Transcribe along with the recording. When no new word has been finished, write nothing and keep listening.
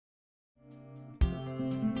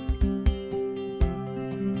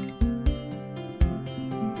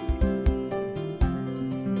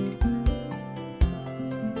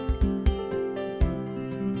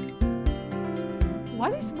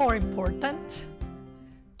What is more important,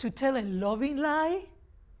 to tell a loving lie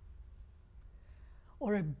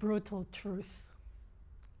or a brutal truth?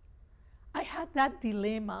 I had that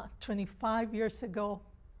dilemma 25 years ago.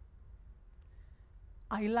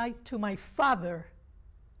 I lied to my father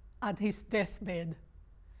at his deathbed,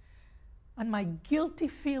 and my guilty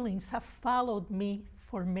feelings have followed me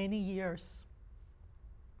for many years.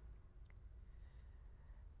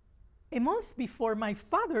 A month before my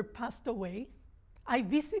father passed away, I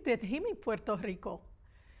visited him in Puerto Rico.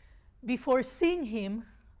 Before seeing him,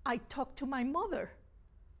 I talked to my mother.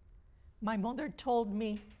 My mother told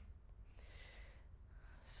me,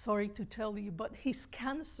 sorry to tell you, but his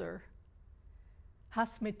cancer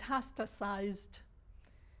has metastasized,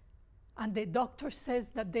 and the doctor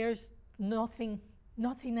says that there's nothing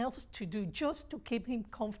else to do, just to keep him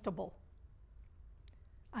comfortable.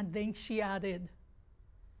 And then she added,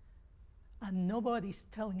 and nobody's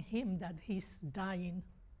telling him that he's dying.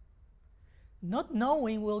 Not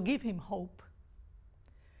knowing will give him hope.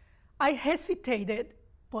 I hesitated,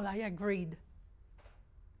 but I agreed.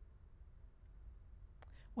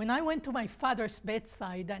 When I went to my father's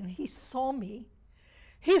bedside and he saw me,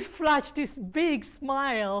 he flashed this big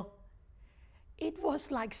smile. It was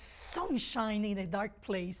like sunshine in a dark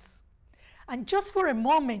place. And just for a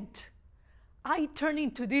moment, I turned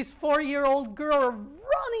into this 4-year-old girl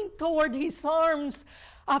running toward his arms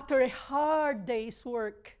after a hard day's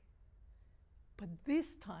work. But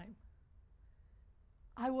this time,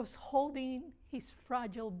 I was holding his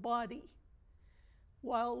fragile body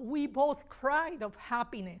while we both cried of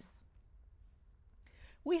happiness.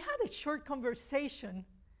 We had a short conversation,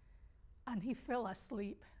 and he fell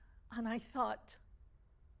asleep. And I thought,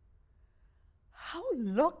 how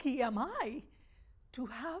lucky am I to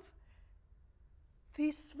have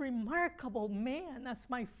this remarkable man as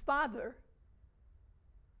my father?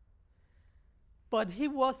 But he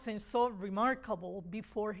wasn't so remarkable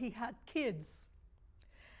before he had kids.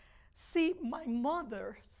 See, my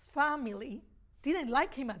mother's family didn't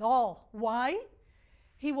like him at all. Why?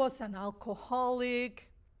 He was an alcoholic.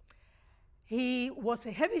 He was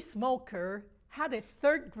a heavy smoker, had a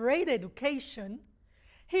third-grade education.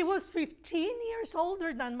 He was 15 years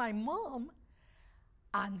older than my mom,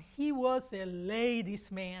 and he was a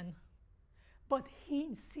ladies' man. But he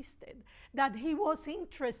insisted that he was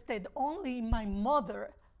interested only in my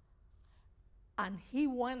mother, and he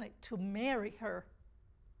wanted to marry her.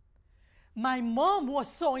 My mom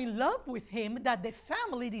was so in love with him that the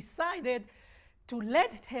family decided to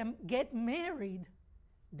let him get married.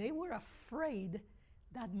 They were afraid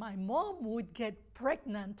that my mom would get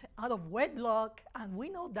pregnant out of wedlock, and we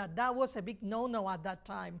know that that was a big no-no at that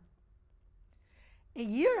time. A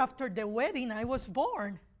year after the wedding, I was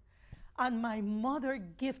born, and my mother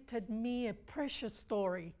gifted me a precious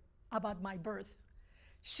story about my birth.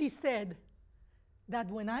 She said that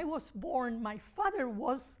when I was born, my father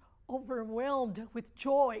was overwhelmed with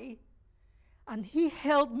joy, and he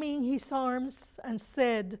held me in his arms and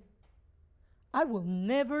said, I will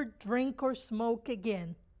never drink or smoke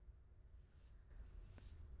again.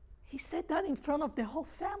 He said that in front of the whole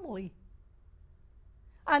family.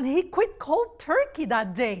 And he quit cold turkey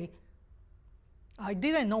that day. I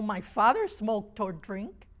didn't know my father smoked or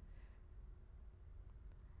drank.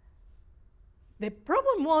 The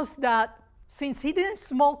problem was that since he didn't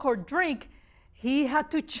smoke or drink, he had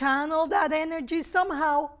to channel that energy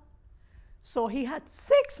somehow. So he had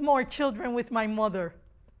 6 more children with my mother.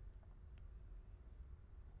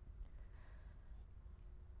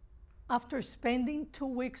 After spending 2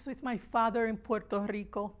 weeks with my father in Puerto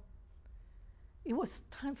Rico, it was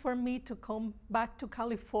time for me to come back to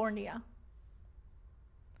California.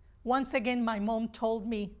 Once again, my mom told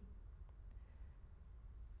me,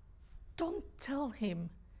 don't tell him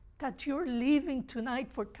that you're leaving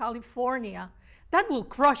tonight for California. That will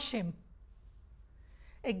crush him.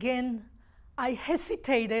 Again, I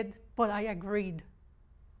hesitated, but I agreed.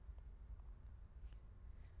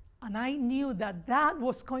 And I knew that that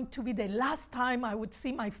was going to be the last time I would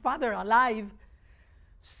see my father alive.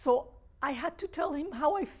 So I had to tell him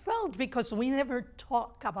how I felt, because we never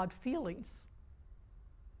talk about feelings.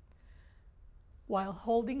 While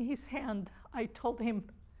holding his hand, I told him,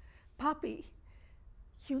 Papi,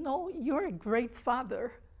 you know, you're a great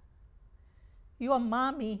father. You and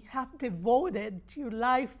Mommy have devoted your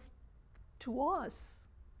life to us.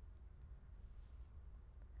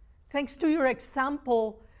 Thanks to your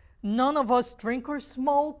example, none of us drink or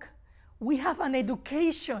smoke. We have an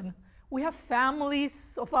education. We have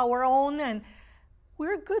families of our own, and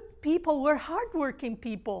we're good people. We're hardworking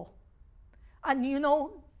people. And you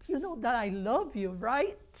know that I love you,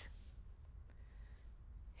 right?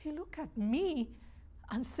 He looked at me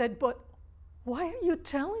and said, "But why are you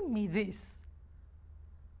telling me this?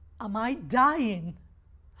 Am I dying?"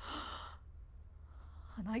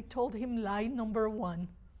 And I told him lie number one.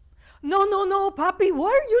 "No, no, no, Papi,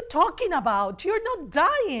 what are you talking about? You're not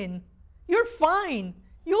dying. You're fine.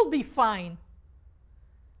 You'll be fine."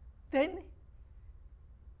 Then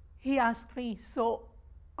he asked me, "So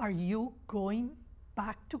are you going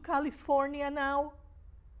back to California now?"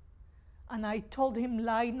 And I told him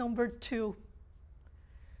lie number two.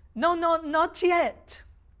 "No, no, not yet."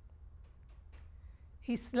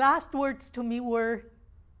 His last words to me were,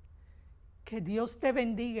 "Que Dios te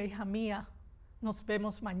bendiga, hija mía. Nos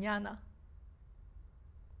vemos mañana."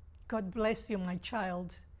 "God bless you, my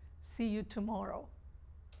child. See you tomorrow."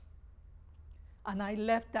 And I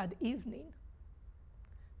left that evening.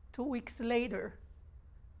 2 weeks later,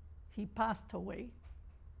 he passed away.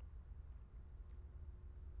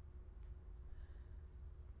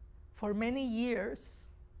 For many years,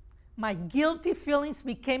 my guilty feelings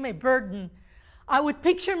became a burden. I would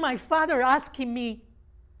picture my father asking me,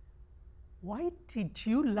 "Why did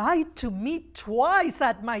you lie to me twice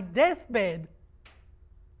at my deathbed?"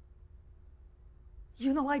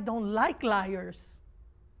 You know, I don't like liars.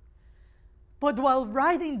 But while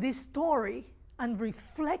writing this story and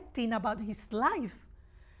reflecting about his life,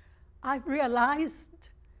 I realized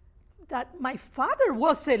that my father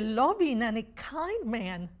was a loving and a kind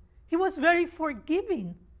man. He was very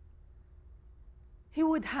forgiving. He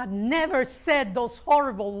would have never said those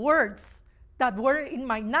horrible words that were in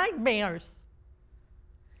my nightmares.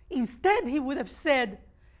 Instead, he would have said,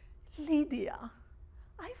 "Lydia,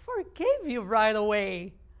 I forgave you right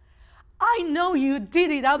away. I know you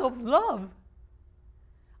did it out of love.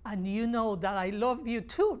 And you know that I love you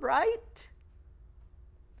too, right?"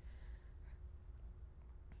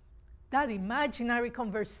 That imaginary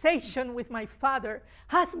conversation with my father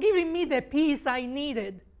has given me the peace I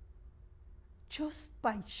needed, just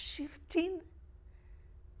by shifting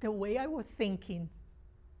the way I was thinking.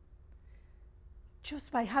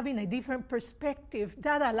 Just by having a different perspective,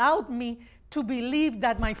 that allowed me to believe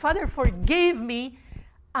that my father forgave me,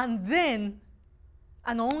 and then,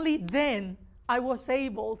 and only then, I was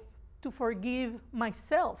able to forgive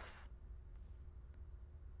myself.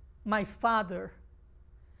 My father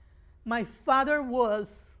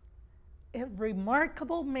was a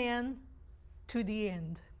remarkable man to the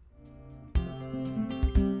end.